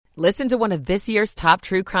Listen to one of this year's top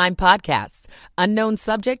true crime podcasts. Unknown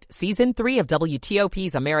Subject, Season 3 of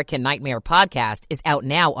WTOP's American Nightmare podcast is out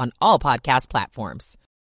now on all podcast platforms.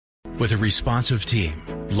 With a responsive team,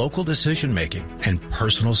 local decision-making, and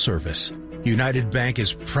personal service, United Bank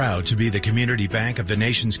is proud to be the community bank of the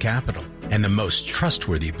nation's capital and the most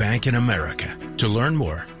trustworthy bank in America. To learn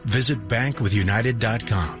more, visit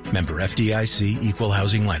bankwithunited.com. Member FDIC, Equal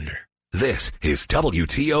Housing Lender. This is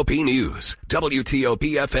WTOP News.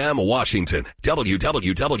 WTOP-FM Washington.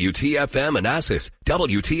 WWWT-FM Manassas.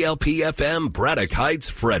 WTLP-FM Braddock Heights,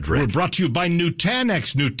 Frederick. We're brought to you by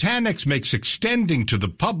Nutanix. Nutanix makes extending to the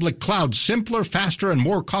public cloud simpler, faster, and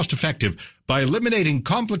more cost-effective by eliminating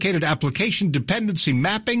complicated application dependency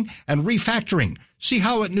mapping and refactoring. See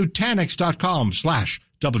how at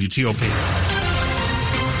Nutanix.com/WTOP.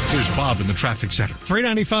 Here's Bob in the traffic center.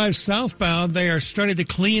 395 southbound, they are starting to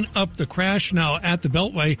clean up the crash now at the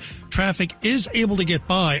Beltway. Traffic is able to get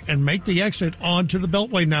by and make the exit onto the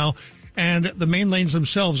Beltway now, and the main lanes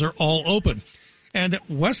themselves are all open. And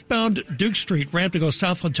westbound Duke Street, ramp to go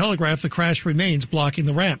south on Telegraph, the crash remains blocking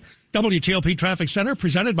the ramp. WTOP Traffic Center,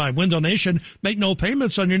 presented by Window Nation. Make no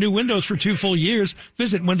payments on your new windows for 2 full years.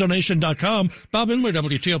 Visit windownation.com. Bob Inler,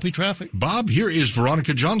 WTOP Traffic. Bob, here is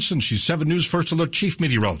Veronica Johnson. She's 7 News First Alert Chief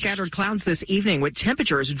Meteorologist. Scattered clouds this evening with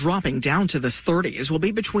temperatures dropping down to the 30s. Will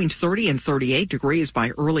be between 30 and 38 degrees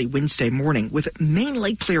by early Wednesday morning with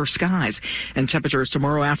mainly clear skies. And temperatures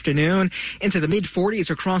tomorrow afternoon into the mid-40s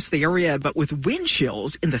across the area, but with wind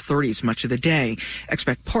chills in the 30s much of the day.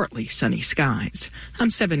 Expect partly sunny skies. I'm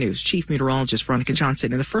 7 News Chief Meteorologist Veronica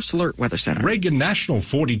Johnson in the First Alert Weather Center. Reagan National,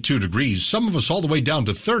 42 degrees. Some of us all the way down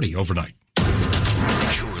to 30 overnight.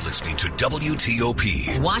 You're listening to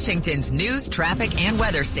WTOP, Washington's news, traffic, and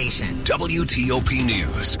weather station. WTOP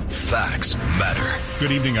News. Facts matter.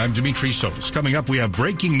 Good evening. I'm Dimitri Sotis. Coming up, we have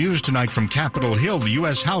breaking news tonight from Capitol Hill. The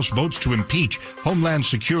U.S. House votes to impeach Homeland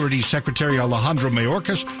Security Secretary Alejandro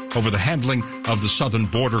Mayorkas over the handling of the southern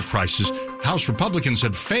border crisis. House Republicans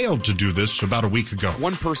had failed to do this about a week ago.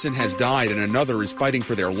 One person has died and another is fighting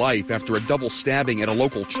for their life after a double stabbing at a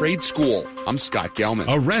local trade school. I'm Scott Gelman.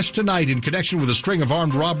 Arrest tonight in connection with a string of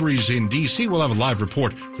armed robberies in D.C. We'll have a live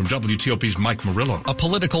report from WTOP's Mike Murillo. A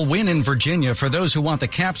political win in Virginia for those who want the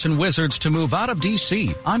Caps and Wizards to move out of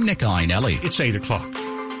D.C. I'm Nick Iannelli. It's 8 o'clock.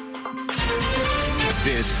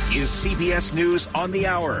 This is CBS News on the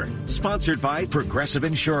Hour, sponsored by Progressive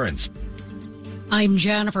Insurance. I'm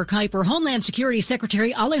Jennifer Kuiper. Homeland Security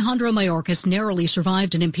Secretary Alejandro Mayorkas narrowly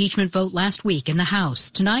survived an impeachment vote last week in the House.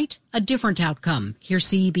 Tonight, a different outcome. Here's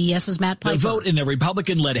CBS's Matt Piper. The vote in the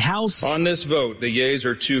Republican-led House. On this vote, the yeas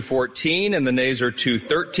are 214 and the nays are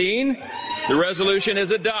 213. The resolution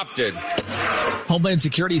is adopted. Homeland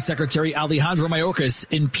Security Secretary Alejandro Mayorkas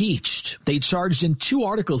impeached. They charged in 2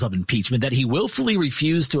 articles of impeachment that he willfully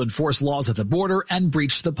refused to enforce laws at the border and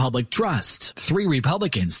breached the public trust. 3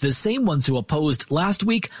 Republicans, the same ones who opposed last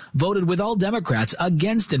week, voted with all Democrats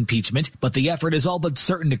against impeachment, but the effort is all but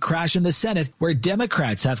certain to crash in the Senate, where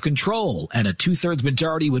Democrats have control, and a 2/3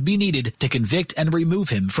 majority would be needed to convict and remove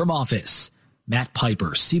him from office. Matt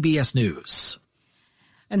Piper, CBS News.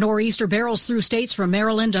 A nor'easter barrels through states from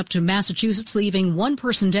Maryland up to Massachusetts, leaving 1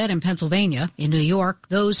 person dead in Pennsylvania. In New York,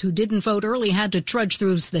 those who didn't vote early had to trudge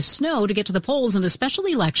through the snow to get to the polls in a special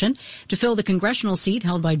election to fill the congressional seat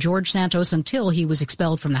held by George Santos until he was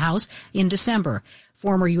expelled from the House in December.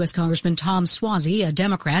 Former U.S. Congressman Tom Suozzi, a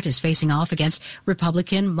Democrat, is facing off against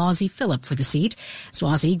Republican Mosey Phillip for the seat.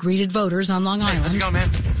 Suozzi greeted voters on Long Island. How's it going, man?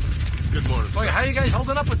 Good morning. Boy, how are you guys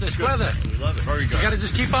holding up with this weather? We love it. Very good. You got to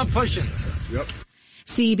just keep on pushing. Yep.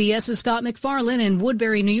 CBS's Scott McFarlane in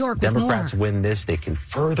Woodbury, New York with more. Democrats win this, they can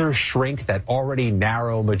further shrink that already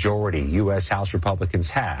narrow majority U.S. House Republicans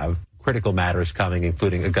have. Critical matters coming,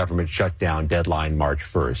 including a government shutdown deadline March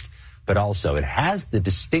 1st. But also, it has the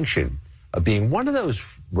distinction of being one of those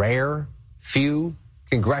rare, few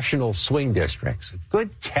congressional swing districts. A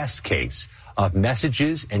good test case of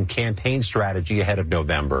messages and campaign strategy ahead of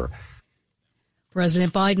November.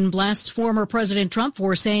 President Biden blasts former President Trump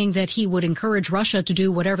for saying that he would encourage Russia to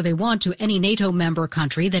do whatever they want to any NATO member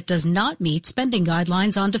country that does not meet spending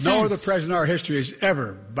guidelines on defense. No other president in our history has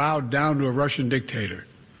ever bowed down to a Russian dictator.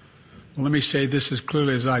 Well, let me say this as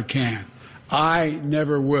clearly as I can. I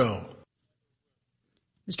never will.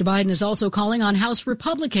 Mr. Biden is also calling on House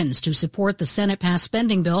Republicans to support the Senate-passed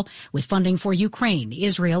spending bill with funding for Ukraine,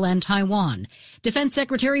 Israel, and Taiwan. Defense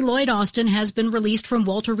Secretary Lloyd Austin has been released from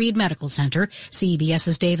Walter Reed Medical Center.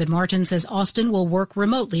 CBS's David Martin says Austin will work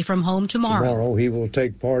remotely from home tomorrow. Tomorrow he will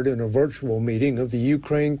take part in a virtual meeting of the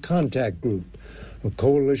Ukraine Contact Group, a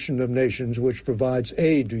coalition of nations which provides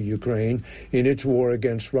aid to Ukraine in its war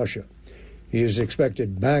against Russia. He is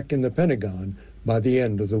expected back in the Pentagon by the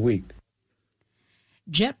end of the week.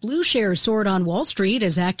 JetBlue shares soared on Wall Street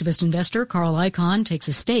as activist investor Carl Icahn takes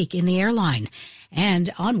a stake in the airline.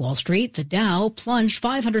 And on Wall Street, the Dow plunged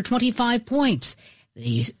 525 points.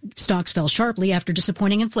 The stocks fell sharply after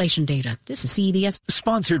disappointing inflation data. This is CBS.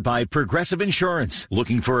 Sponsored by Progressive Insurance.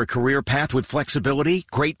 Looking for a career path with flexibility,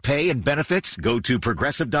 great pay, and benefits? Go to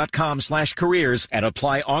progressive.com/careers and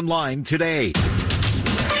apply online today.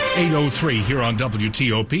 8:03 here on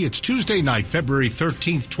WTOP. It's Tuesday night, February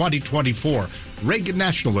 13th, 2024. Reagan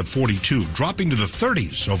National at 42, dropping to the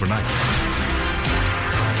 30s overnight.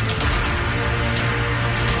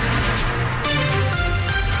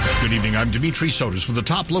 Good evening. I'm Dimitri Sotis with the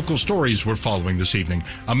top local stories we're following this evening.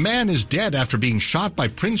 A man is dead after being shot by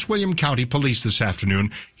Prince William County Police this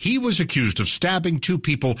afternoon. He was accused of stabbing two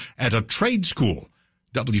people at a trade school.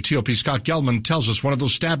 WTOP Scott Gelman tells us one of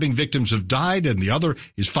those stabbing victims have died and the other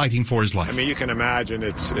is fighting for his life. I mean, you can imagine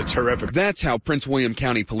it's horrific. That's how Prince William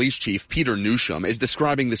County Police Chief Peter Newsham is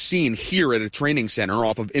describing the scene here at a training center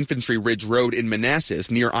off of Infantry Ridge Road in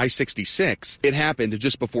Manassas near I-66. It happened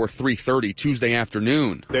just before 3:30 Tuesday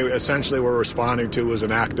afternoon. They essentially were responding to was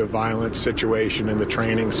an active violence situation in the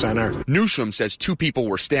training center. Newsham says two people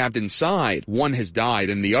were stabbed inside. One has died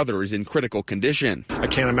and the other is in critical condition. I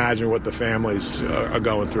can't imagine what the families are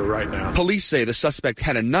going through right now. Police say the suspect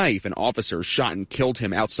had a knife and officers shot and killed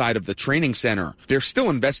him outside of the training center. They're still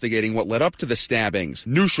investigating what led up to the stabbings.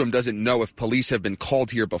 Newsham doesn't know if police have been called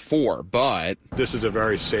here before, but this is a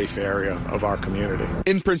very safe area of our community.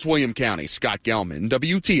 In Prince William County, Scott Gelman,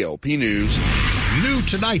 WTOP News. New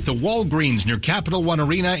tonight, the Walgreens near Capital One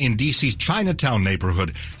Arena in D.C.'s Chinatown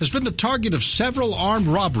neighborhood has been the target of several armed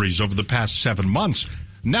robberies over the past 7 months.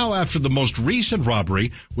 Now, after the most recent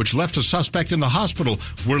robbery, which left a suspect in the hospital,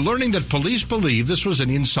 we're learning that police believe this was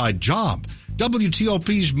an inside job.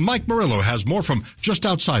 WTOP's Mike Murillo has more from just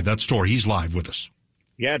outside that store. He's live with us.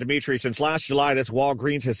 Yeah, Dimitri, since last July, this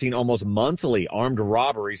Walgreens has seen almost monthly armed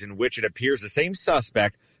robberies in which it appears the same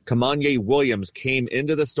suspect, Kamanye Williams, came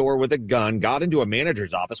into the store with a gun, got into a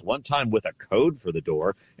manager's office, one time with a code for the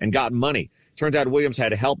door, and got money. Turns out Williams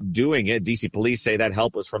had help doing it. D.C. police say that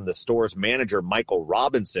help was from the store's manager, Michael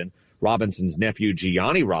Robinson, Robinson's nephew,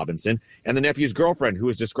 Gianni Robinson, and the nephew's girlfriend, who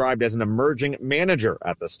was described as an emerging manager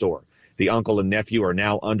at the store. The uncle and nephew are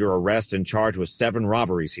now under arrest and charged with 7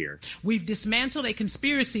 robberies here. We've dismantled a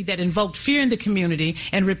conspiracy that invoked fear in the community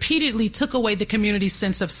and repeatedly took away the community's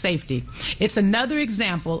sense of safety. It's another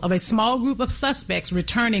example of a small group of suspects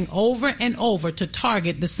returning over and over to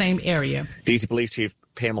target the same area. D.C. Police Chief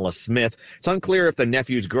Pamela Smith. It's unclear if the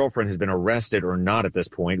nephew's girlfriend has been arrested or not at this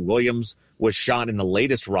point. Williams was shot in the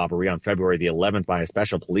latest robbery on February the 11th by a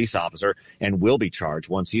special police officer and will be charged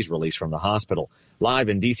once he's released from the hospital. Live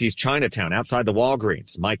in D.C.'s Chinatown outside the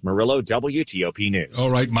Walgreens, Mike Murillo, WTOP News.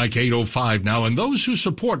 All right, Mike, 8:05 now. And those who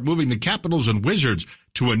support moving the Capitals and Wizards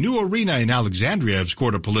to a new arena in Alexandria have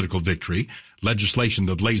scored a political victory. Legislation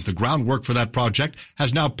that lays the groundwork for that project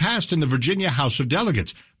has now passed in the Virginia House of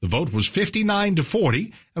Delegates. The vote was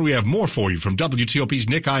 59-40, and we have more for you from WTOP's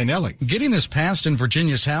Nick Iannelli. Getting this passed in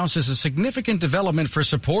Virginia's House is a significant development for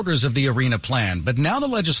supporters of the arena plan, but now the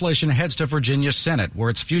legislation heads to Virginia's Senate, where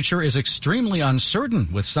its future is extremely uncertain,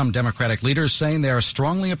 with some Democratic leaders saying they are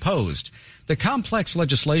strongly opposed. The complex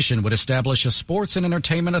legislation would establish a sports and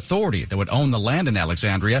entertainment authority that would own the land in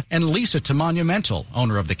Alexandria and lease it to Monumental,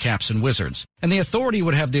 owner of the Caps and Wizards. And the authority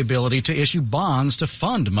would have the ability to issue bonds to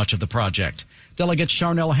fund much of the project. Delegate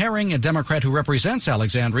Charnel Herring, a Democrat who represents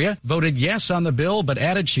Alexandria, voted yes on the bill, but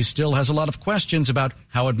added she still has a lot of questions about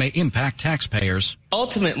how it may impact taxpayers.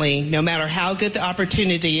 Ultimately, no matter how good the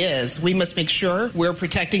opportunity is, we must make sure we're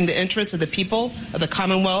protecting the interests of the people of the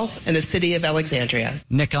Commonwealth and the city of Alexandria.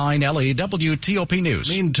 Nick Iannelli, WTOP News.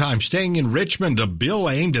 Meantime, staying in Richmond, a bill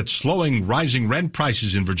aimed at slowing rising rent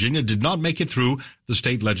prices in Virginia did not make it through the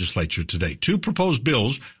state legislature today. 2 proposed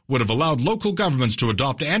bills would have allowed local governments to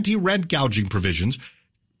adopt anti-rent gouging provisions,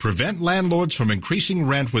 prevent landlords from increasing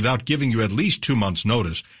rent without giving you at least 2 months'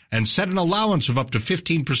 notice, and set an allowance of up to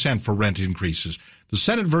 15% for rent increases. The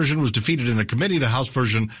Senate version was defeated in a committee. The House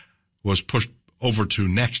version was pushed over to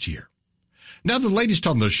next year. Now the latest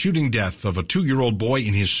on the shooting death of a 2-year-old boy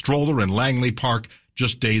in his stroller in Langley Park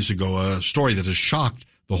just days ago, a story that has shocked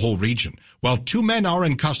the whole region. While 2 men are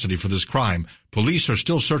in custody for this crime, police are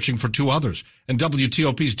still searching for 2 others. And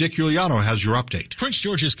WTOP's Dick Giuliano has your update. Prince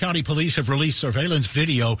George's County Police have released surveillance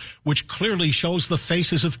video which clearly shows the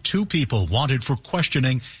faces of 2 people wanted for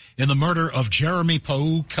questioning in the murder of Jeremy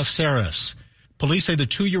Pau Caceres. Police say the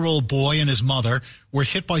 2-year-old boy and his mother were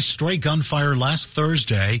hit by stray gunfire last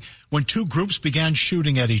Thursday when 2 groups began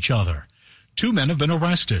shooting at each other. 2 men have been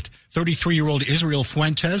arrested. 33-year-old Israel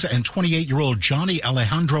Fuentes and 28-year-old Johnny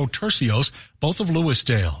Alejandro Tercios, both of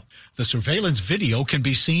Lewisdale. The surveillance video can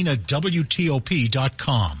be seen at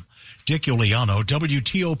WTOP.com. Dick Iuliano,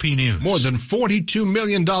 WTOP News. More than $42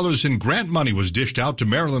 million in grant money was dished out to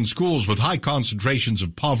Maryland schools with high concentrations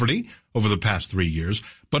of poverty over the past 3 years.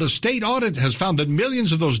 But a state audit has found that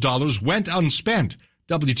millions of those dollars went unspent.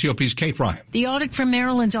 WTOP's Kate Ryan. The audit from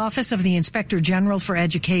Maryland's Office of the Inspector General for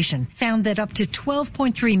Education found that up to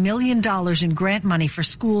 $12.3 million in grant money for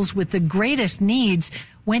schools with the greatest needs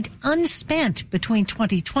went unspent between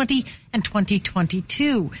 2020 and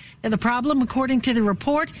 2022. Now, the problem, according to the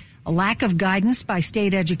report, a lack of guidance by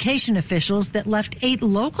state education officials that left 8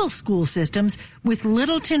 local school systems with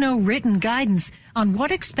little to no written guidance on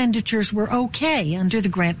what expenditures were okay under the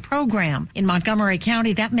grant program. In Montgomery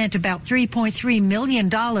County, that meant about $3.3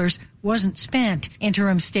 million wasn't spent.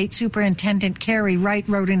 Interim State Superintendent Carrie Wright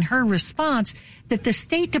wrote in her response that the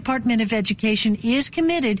State Department of Education is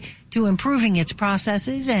committed to improving its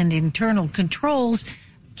processes and internal controls.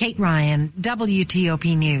 Kate Ryan,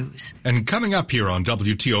 WTOP News. And coming up here on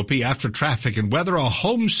WTOP after traffic and weather, a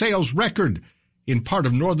home sales record in part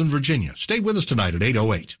of Northern Virginia. Stay with us tonight at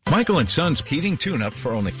 8:08. Michael & Son's heating tune-up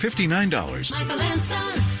for only $59. Michael &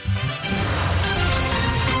 Son.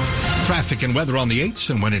 Traffic and weather on the 8s,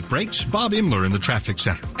 and when it breaks, Bob Imler in the traffic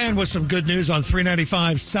center. And with some good news on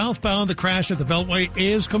 395 southbound, the crash at the Beltway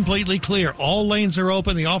is completely clear. All lanes are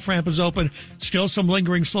open. The off-ramp is open. Still some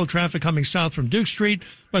lingering slow traffic coming south from Duke Street,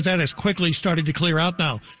 but that is quickly starting to clear out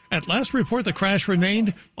now. At last report, the crash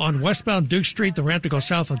remained on westbound Duke Street, the ramp to go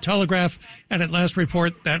south on Telegraph, and at last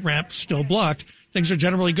report, that ramp still blocked. Things are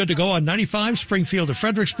generally good to go on 95, Springfield to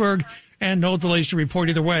Fredericksburg, and no delays to report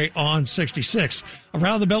either way on 66.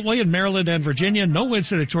 Around the Beltway in Maryland and Virginia, no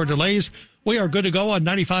incidents or delays. We are good to go on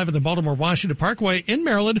 95 of the Baltimore-Washington Parkway. In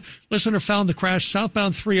Maryland, listener found the crash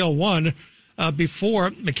southbound 301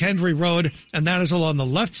 before McHenry Road, and that is along the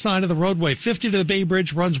left side of the roadway. 50 to the Bay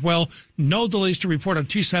Bridge runs well. No delays to report on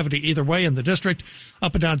 270 either way in the district.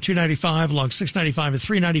 Up and down 295 along 695 and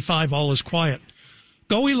 395, all is quiet.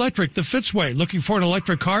 Go electric the Fitzway. Looking for an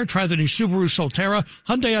electric car? Try the new Subaru Solterra,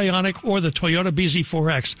 Hyundai Ioniq, or the Toyota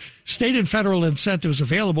BZ4X. State and federal incentives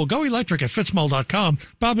available. Go electric at fitzmall.com.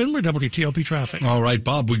 Bob Inler, WTOP Traffic. All right,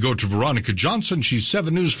 Bob, we go to Veronica Johnson. She's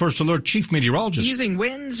 7 News First Alert Chief Meteorologist. Easing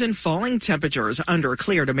winds and falling temperatures under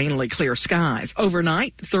clear to mainly clear skies.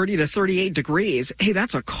 Overnight, 30 to 38 degrees. Hey,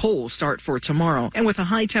 that's a cold start for tomorrow. And with a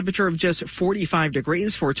high temperature of just 45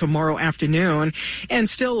 degrees for tomorrow afternoon. And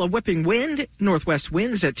still a whipping wind, northwest winds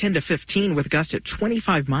at 10 to 15 with gusts at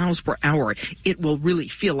 25 miles per hour. It will really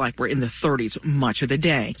feel like we're in the 30s much of the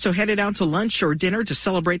day. So headed out to lunch or dinner to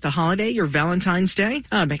celebrate the holiday, your Valentine's Day,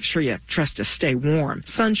 make sure you dress to stay warm.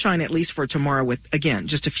 Sunshine at least for tomorrow with, again,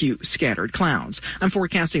 just a few scattered clouds. I'm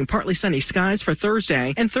forecasting partly sunny skies for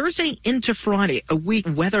Thursday, and Thursday into Friday, a weak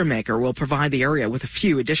weather maker will provide the area with a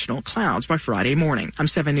few additional clouds by Friday morning. I'm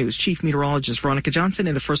 7 News Chief Meteorologist Veronica Johnson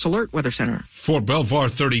in the First Alert Weather Center. Fort Belvoir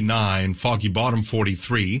 39, Foggy Bottom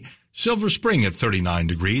 43, Silver Spring at 39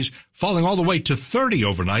 degrees, falling all the way to 30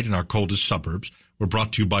 overnight in our coldest suburbs. We're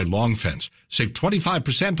brought to you by Long Fence. Save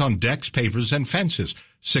 25% on decks, pavers, and fences.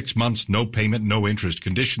 6 months, no payment, no interest.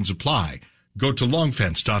 Conditions apply. Go to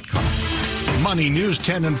longfence.com. Money News,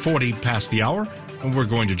 10 and 40 past the hour, and we're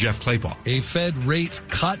going to Jeff Claybaugh. A Fed rate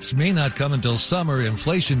cut may not come until summer.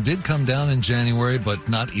 Inflation did come down in January, but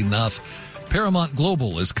not enough. Paramount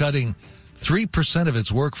Global is cutting 3% of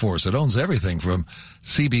its workforce. It owns everything from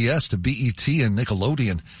CBS to BET and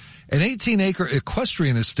Nickelodeon. An 18-acre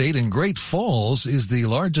equestrian estate in Great Falls is the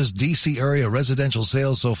largest D.C. area residential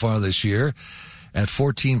sale so far this year at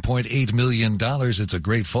 $14.8 million. It's a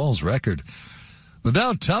Great Falls record. The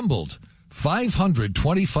Dow tumbled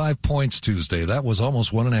 525 points Tuesday. That was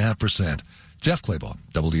almost 1.5%. Jeff Claybaugh,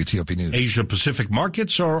 WTOP News. Asia Pacific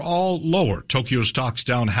markets are all lower. Tokyo stocks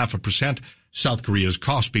down 0.5%. South Korea's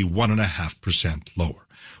Kospi 1.5% lower.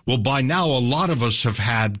 Well, by now, a lot of us have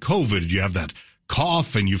had COVID. You have that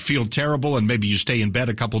cough and you feel terrible and maybe you stay in bed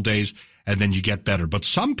a couple days and then you get better. But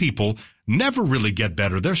some people never really get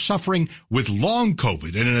better. They're suffering with long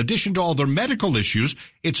COVID. And in addition to all their medical issues,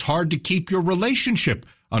 it's hard to keep your relationship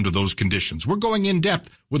under those conditions. We're going in depth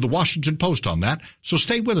with the Washington Post on that. So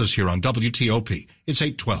stay with us here on WTOP. It's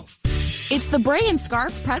 8:12. It's the Bray &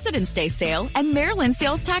 Scarf President's Day sale and Maryland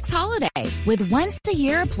sales tax holiday with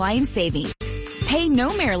once-a-year appliance savings. Pay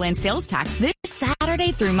no Maryland sales tax this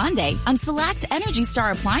Saturday through Monday on select Energy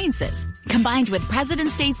Star appliances, combined with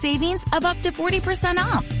President's Day savings of up to 40%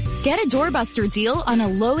 off. Get a doorbuster deal on a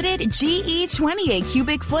loaded GE 28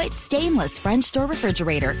 cubic foot stainless French door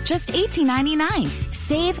refrigerator, just $18.99.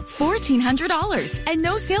 Save $1,400 and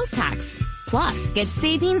no sales tax. Plus, get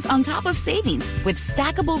savings on top of savings with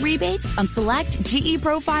stackable rebates on select GE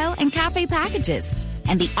Profile and Cafe packages.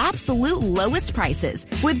 And the absolute lowest prices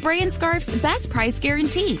with Bray & Scarf's best price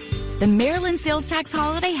guarantee. The Maryland sales tax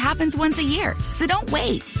holiday happens once a year, so don't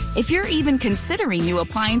wait. If you're even considering new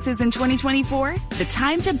appliances in 2024, the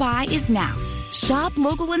time to buy is now. Shop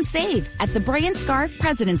local and save at the Bray & Scarf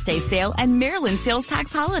President's Day sale and Maryland sales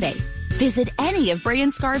tax holiday. Visit any of Bray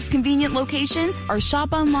 & Scarf's convenient locations or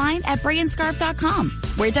shop online at brayandscarf.com,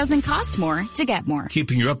 where it doesn't cost more to get more.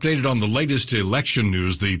 Keeping you updated on the latest election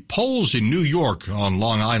news, the polls in New York on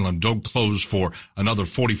Long Island don't close for another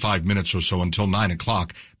 45 minutes or so until 9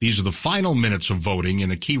 o'clock. These are the final minutes of voting in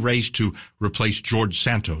the key race to replace George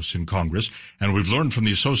Santos in Congress. And we've learned from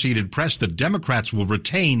the Associated Press that Democrats will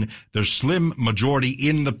retain their slim majority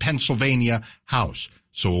in the Pennsylvania House.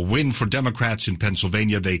 So a win for Democrats in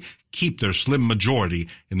Pennsylvania. They keep their slim majority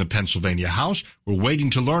in the Pennsylvania House. We're waiting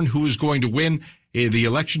to learn who is going to win the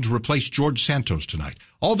election to replace George Santos tonight.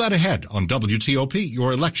 All that ahead on WTOP,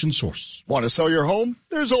 your election source. Want to sell your home?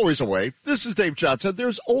 There's always a way. This is Dave Johnson.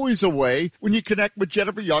 There's always a way when you connect with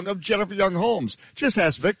Jennifer Young of Jennifer Young Homes. Just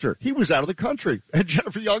ask Victor. He was out of the country, and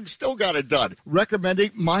Jennifer Young still got it done.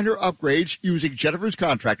 Recommending minor upgrades using Jennifer's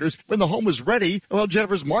contractors when the home was ready, while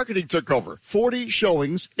Jennifer's marketing took over. 40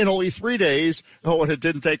 showings in only 3 days. Oh, and it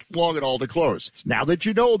didn't take long at all to close. Now that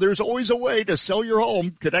you know there's always a way to sell your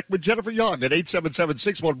home, connect with Jennifer Young at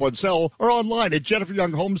 877-611-SELL or online at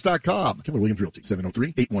jenniferyounghomes.com. Keller Williams Realty,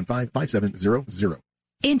 703-815-5700.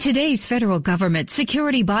 In today's federal government,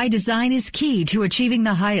 security by design is key to achieving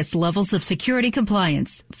the highest levels of security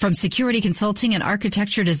compliance. From security consulting and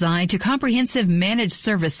architecture design to comprehensive managed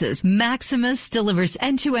services, Maximus delivers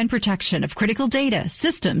end-to-end protection of critical data,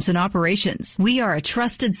 systems, and operations. We are a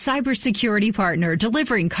trusted cybersecurity partner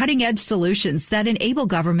delivering cutting-edge solutions that enable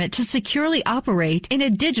government to securely operate in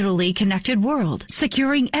a digitally connected world,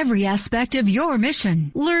 securing every aspect of your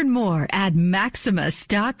mission. Learn more at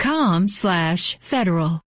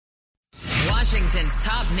maximus.com/federal. Washington's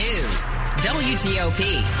top news,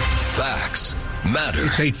 WTOP. Facts matter.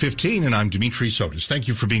 It's 8:15, and I'm Dimitri Sotis. Thank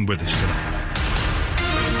you for being with us tonight.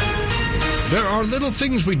 There are little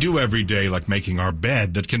things we do every day, like making our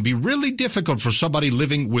bed, that can be really difficult for somebody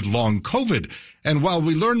living with long COVID. And while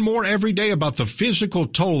we learn more every day about the physical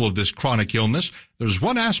toll of this chronic illness, there's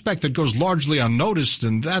one aspect that goes largely unnoticed,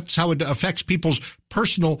 and that's how it affects people's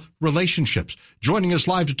personal relationships. Joining us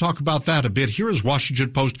live to talk about that a bit, here is Washington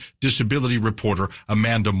Post disability reporter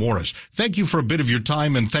Amanda Morris. Thank you for a bit of your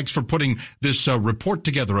time, and thanks for putting this report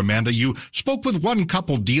together, Amanda. You spoke with one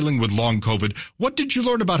couple dealing with long COVID. What did you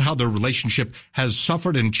learn about how their relationship has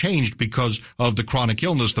suffered and changed because of the chronic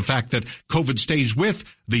illness, the fact that COVID stays with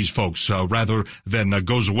these folks rather than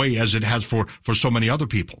goes away as it has for so many other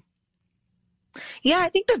people? Yeah, I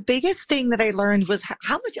think the biggest thing that I learned was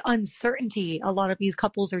how much uncertainty a lot of these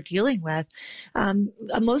couples are dealing with.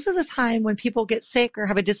 Most of the time when people get sick or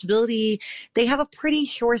have a disability, they have a pretty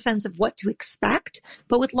sure sense of what to expect.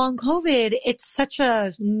 But with long COVID, it's such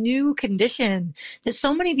a new condition that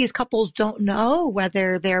so many of these couples don't know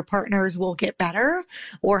whether their partners will get better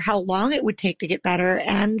or how long it would take to get better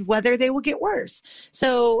and whether they will get worse.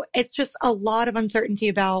 So it's just a lot of uncertainty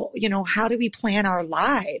about, how do we plan our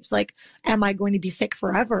lives? Like, am I going to be sick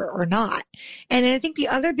forever or not? And I think the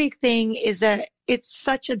other big thing is that it's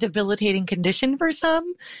such a debilitating condition for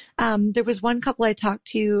some. There was one couple I talked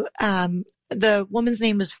to, the woman's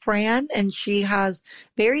name is Fran, and she has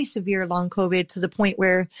very severe long COVID to the point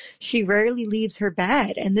where she rarely leaves her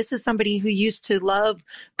bed. And this is somebody who used to love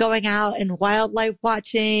going out and wildlife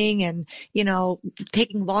watching and,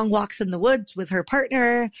 taking long walks in the woods with her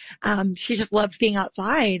partner. She just loves being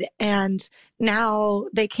outside, and now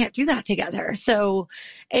they can't do that together. So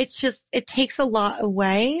it takes a lot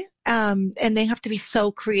away. And they have to be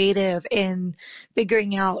so creative in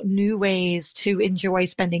figuring out new ways to enjoy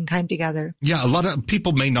spending time together. Yeah, a lot of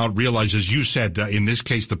people may not realize, as you said, in this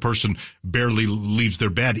case, the person barely leaves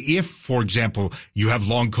their bed. If, for example, you have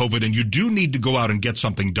long COVID and you do need to go out and get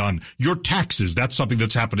something done, your taxes, that's something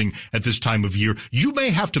that's happening at this time of year. You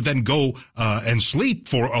may have to then go and sleep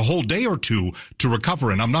for a whole day or two to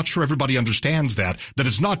recover. And I'm not sure everybody understands that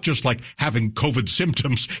it's not just like having COVID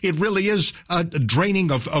symptoms. It really is a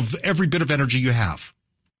draining of every bit of energy you have.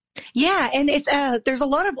 Yeah, and it's there's a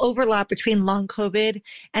lot of overlap between long COVID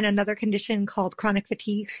and another condition called chronic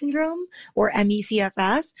fatigue syndrome, or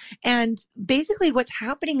MECFS. And basically what's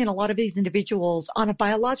happening in a lot of these individuals on a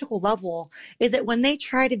biological level is that when they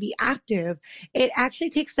try to be active, it actually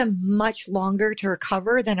takes them much longer to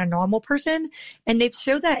recover than a normal person. And they've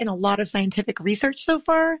showed that in a lot of scientific research so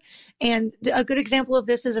far. And a good example of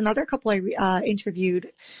this is another couple I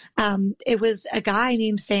interviewed. It was a guy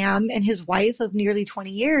named Sam and his wife of nearly 20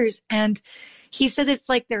 years. And he said it's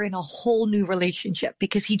like they're in a whole new relationship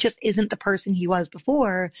because he just isn't the person he was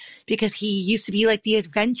before, because he used to be like the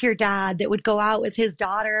adventure dad that would go out with his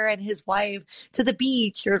daughter and his wife to the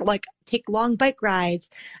beach or like take long bike rides.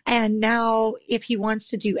 And now if he wants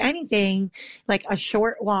to do anything like a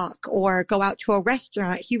short walk or go out to a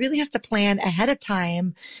restaurant, he really has to plan ahead of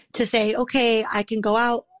time to say, okay, I can go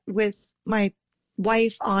out with my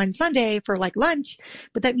wife on Sunday for like lunch,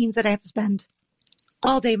 but that means that I have to spend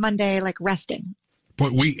all day Monday, like resting.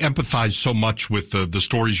 But we empathize so much with the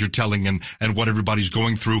stories you're telling and what everybody's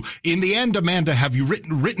going through. In the end, Amanda, have you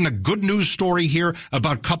written a good news story here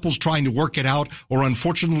about couples trying to work it out? Or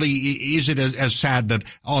unfortunately, is it as sad that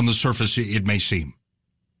on the surface it may seem?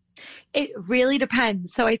 It really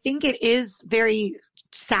depends. So I think it is very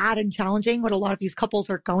sad and challenging what a lot of these couples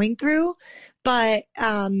are going through. But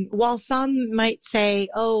while some might say,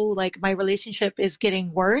 oh, like my relationship is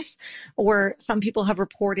getting worse, or some people have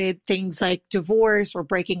reported things like divorce or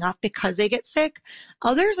breaking up because they get sick,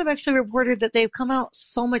 others have actually reported that they've come out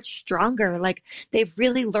so much stronger. Like they've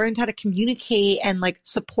really learned how to communicate and like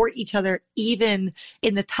support each other even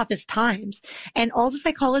in the toughest times. And all the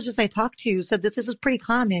psychologists I talked to said that this is pretty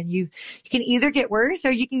common. You can either get worse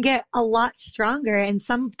or you can get a lot stronger. And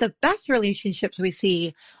some of the best relationships we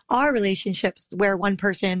see are relationships where one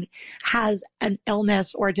person has an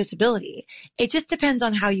illness or a disability. It just depends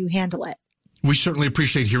on how you handle it. We certainly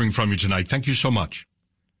appreciate hearing from you tonight. Thank you so much.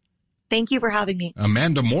 Thank you for having me.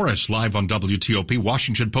 Amanda Morris, live on WTOP,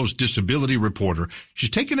 Washington Post disability reporter. She's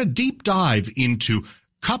taken a deep dive into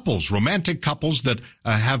couples, romantic couples that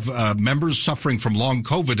have members suffering from long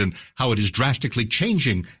COVID and how it is drastically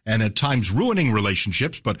changing and at times ruining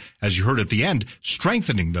relationships, but as you heard at the end,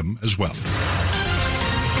 strengthening them as well.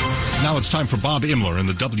 Now it's time for Bob Imler in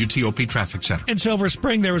the WTOP Traffic Center. In Silver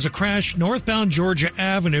Spring, there was a crash northbound Georgia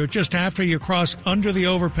Avenue just after you cross under the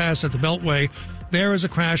overpass at the Beltway. There is a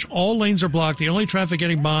crash. All lanes are blocked. The only traffic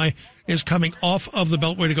getting by is coming off of the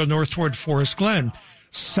Beltway to go north toward Forest Glen.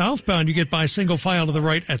 Southbound, you get by single file to the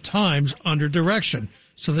right at times under direction.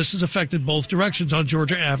 So this has affected both directions on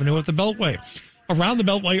Georgia Avenue at the Beltway. Around the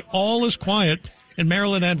Beltway, all is quiet in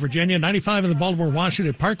Maryland and Virginia. 95 in the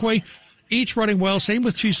Baltimore-Washington Parkway, each running well. Same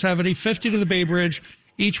with 270, 50 to the Bay Bridge,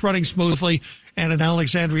 each running smoothly. And in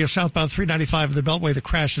Alexandria, southbound 395 of the Beltway, the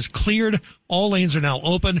crash is cleared. All lanes are now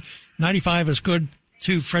open. 95 is good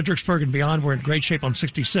to Fredericksburg and beyond. We're in great shape on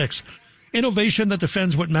 66. Innovation that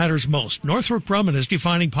defends what matters most. Northrop Grumman is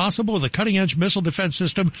defining possible with a cutting-edge missile defense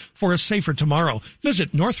system for a safer tomorrow.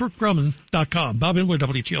 Visit northropgrumman.com. Bob Imler,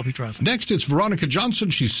 WTOP Traffic. Next, it's Veronica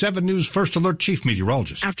Johnson. She's 7 News First Alert Chief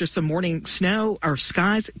Meteorologist. After some morning snow, our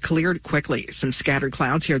skies cleared quickly. Some scattered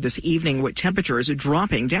clouds here this evening with temperatures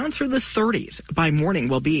dropping down through the 30s. By morning,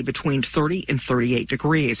 we'll be between 30 and 38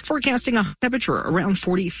 degrees. Forecasting a temperature around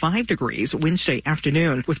 45 degrees Wednesday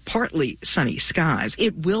afternoon with partly sunny skies.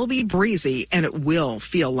 It will be breezy and it will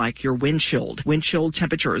feel like you're wind chilled. Wind chilled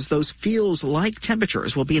temperatures, those feels like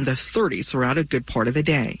temperatures will be in the 30s throughout a good part of the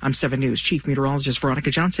day. I'm 7 News Chief Meteorologist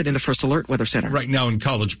Veronica Johnson in the First Alert Weather Center. Right now in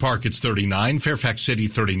College Park, it's 39. Fairfax City,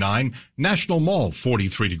 39. National Mall,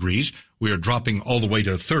 43 degrees. We are dropping all the way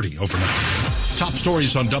to 30 overnight. Top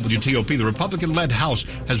stories on WTOP. The Republican-led House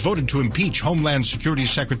has voted to impeach Homeland Security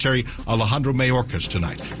Secretary Alejandro Mayorkas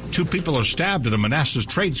tonight. 2 people are stabbed at a Manassas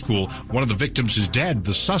trade school. One of the victims is dead.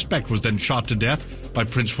 The suspect was then shot to death by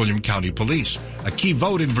Prince William County Police. A key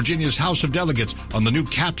vote in Virginia's House of Delegates on the new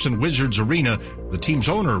Caps and Wizards arena the team's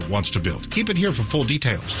owner wants to build. Keep it here for full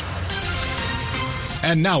details.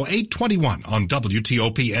 And now 8:21 on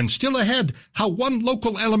WTOP, and still ahead, how one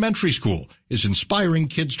local elementary school is inspiring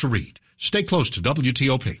kids to read. Stay close to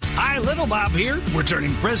WTOP. Hi, Little Bob here. We're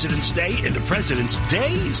turning President's Day into President's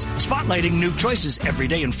Days. Spotlighting new choices every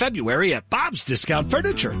day in February at Bob's Discount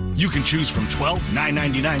Furniture. You can choose from 12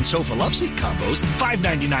 $9.99 sofa love seat combos,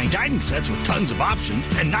 $5.99 dining sets with tons of options,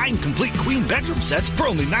 and 9 complete queen bedroom sets for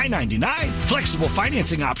only $9.99. Flexible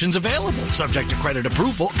financing options available. Subject to credit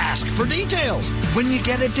approval, ask for details. When you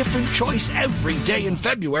get a different choice every day in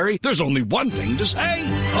February, there's only one thing to say.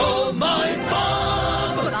 Oh, my Bob!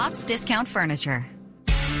 Bob's Discount Furniture.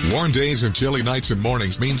 Warm days and chilly nights and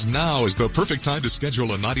mornings means now is the perfect time to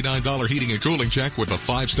schedule a $99 heating and cooling check with the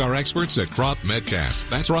 5-star experts at Crop Metcalf.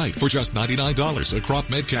 That's right. For just $99, a Crop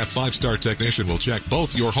Metcalf 5-star technician will check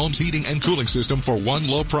both your home's heating and cooling system for one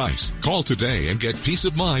low price. Call today and get peace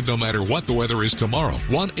of mind no matter what the weather is tomorrow.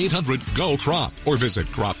 1-800-GO-CROP or visit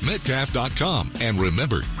cropmetcalf.com. And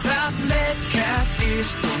remember, Crop Metcalf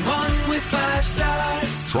is the one with 5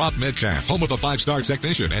 stars. Crop Metcalf, home of the 5-star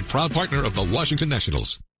technician and proud partner of the Washington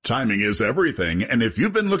Nationals. Timing is everything, and if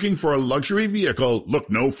you've been looking for a luxury vehicle, look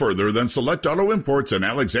no further than Select Auto Imports in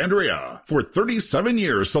Alexandria. For 37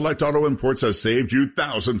 years, Select Auto Imports has saved you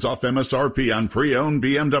thousands off MSRP on pre-owned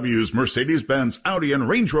BMWs, Mercedes-Benz, Audi, and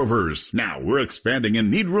Range Rovers. Now we're expanding and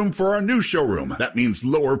need room for our new showroom. That means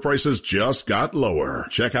lower prices just got lower.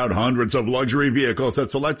 Check out hundreds of luxury vehicles at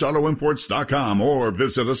SelectAutoImports.com or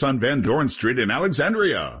visit us on Van Dorn Street in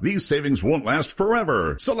Alexandria. These savings won't last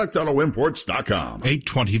forever. SelectAutoImports.com.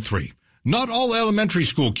 8:23. Not all elementary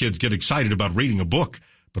school kids get excited about reading a book,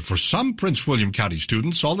 but for some Prince William County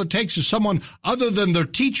students, all it takes is someone other than their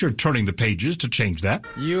teacher turning the pages to change that.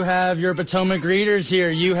 You have your Potomac readers here.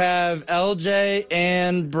 You have LJ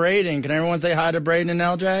and Braden. Can everyone say hi to Braden and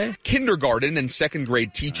LJ? Kindergarten and second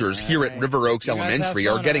grade teachers here at River Oaks Elementary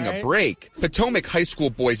are getting a break. Potomac High School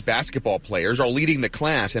boys basketball players are leading the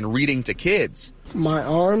class and reading to kids. My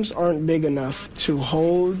arms aren't big enough to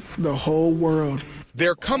hold the whole world.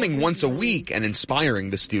 They're coming once a week and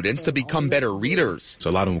inspiring the students to become better readers. So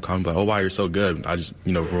a lot of them come like, oh, wow, you're so good. I just,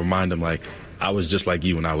 remind them like, I was just like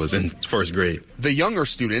you when I was in first grade. The younger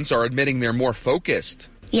students are admitting they're more focused.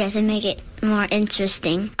 Yes, and make it more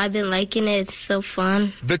interesting. I've been liking it. It's so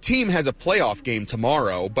fun. The team has a playoff game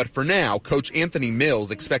tomorrow, but for now, Coach Anthony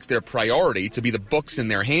Mills expects their priority to be the books in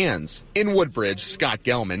their hands. In Woodbridge, Scott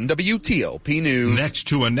Gelman, WTOP News. Next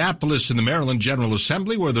to Annapolis in the Maryland General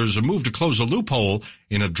Assembly, where there's a move to close a loophole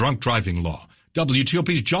in a drunk driving law.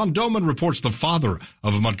 WTOP's John Doman reports the father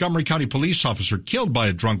of a Montgomery County police officer killed by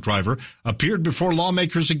a drunk driver appeared before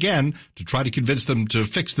lawmakers again to try to convince them to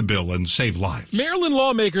fix the bill and save lives. Maryland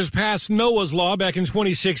lawmakers passed Noah's Law back in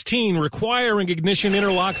 2016, requiring ignition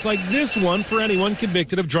interlocks like this one for anyone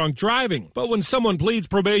convicted of drunk driving. But when someone pleads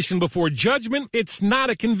probation before judgment, it's not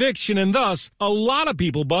a conviction, and thus, a lot of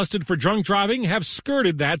people busted for drunk driving have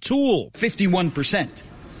skirted that tool. 51%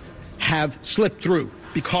 have slipped through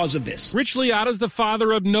because of this. Rich Liotta is the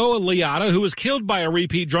father of Noah Liotta, who was killed by a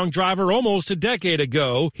repeat drunk driver almost a decade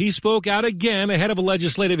ago. He spoke out again ahead of a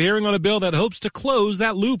legislative hearing on a bill that hopes to close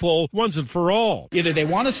that loophole once and for all. Either they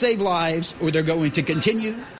want to save lives or they're going to continue